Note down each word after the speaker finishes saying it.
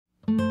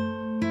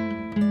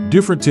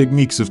Different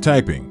techniques of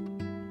typing.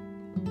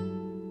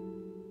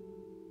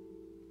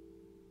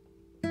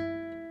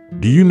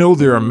 Do you know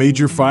there are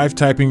major 5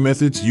 typing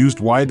methods used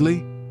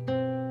widely?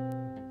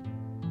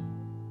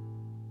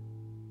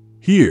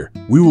 Here,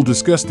 we will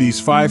discuss these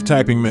 5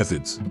 typing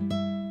methods.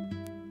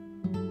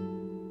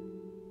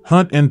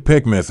 Hunt and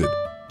Peck method.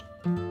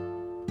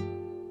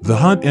 The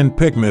Hunt and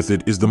Peck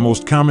method is the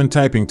most common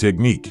typing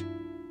technique.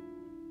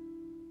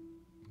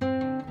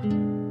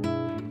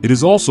 It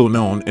is also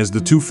known as the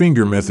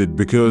 2-finger method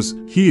because,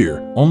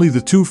 here, only the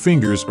 2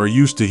 fingers are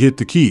used to hit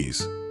the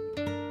keys.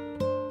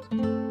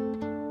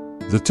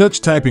 The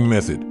touch typing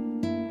method.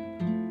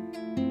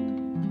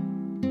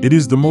 It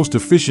is the most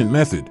efficient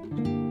method.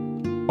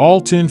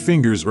 All 10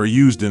 fingers are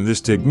used in this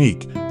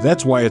technique,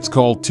 that's why it's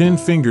called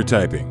 10-finger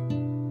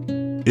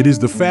typing. It is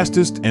the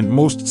fastest and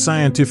most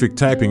scientific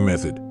typing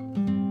method.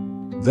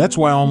 That's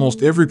why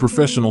almost every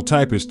professional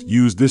typist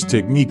uses this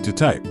technique to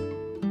type.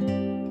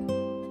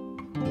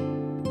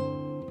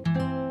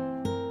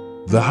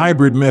 The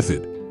hybrid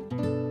method.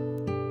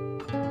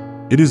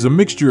 It is a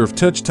mixture of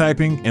touch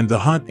typing and the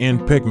Hunt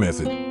and Peck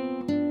method.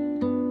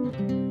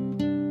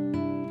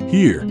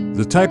 Here,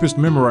 the typist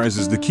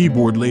memorizes the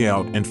keyboard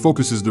layout and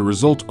focuses the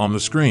result on the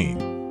screen.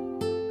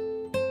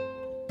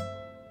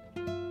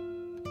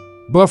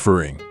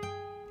 Buffering.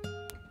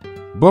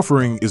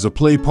 Buffering is a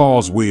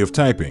play-pause way of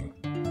typing.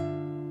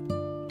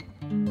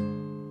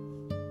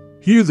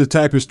 Here the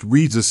typist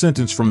reads a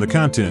sentence from the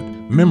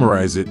content,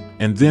 memorizes it,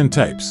 and then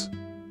types.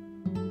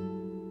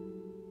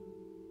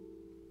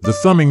 The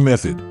thumbing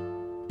method.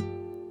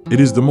 It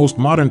is the most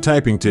modern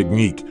typing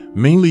technique,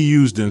 mainly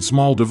used in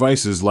small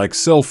devices like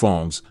cell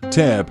phones,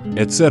 tab,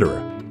 etc.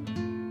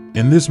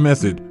 In this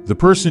method, the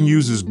person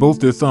uses both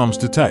their thumbs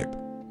to type.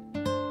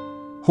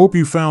 Hope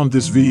you found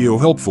this video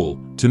helpful.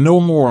 To know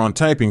more on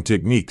typing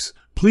techniques,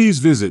 please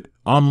visit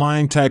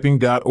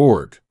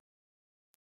onlinetyping.org.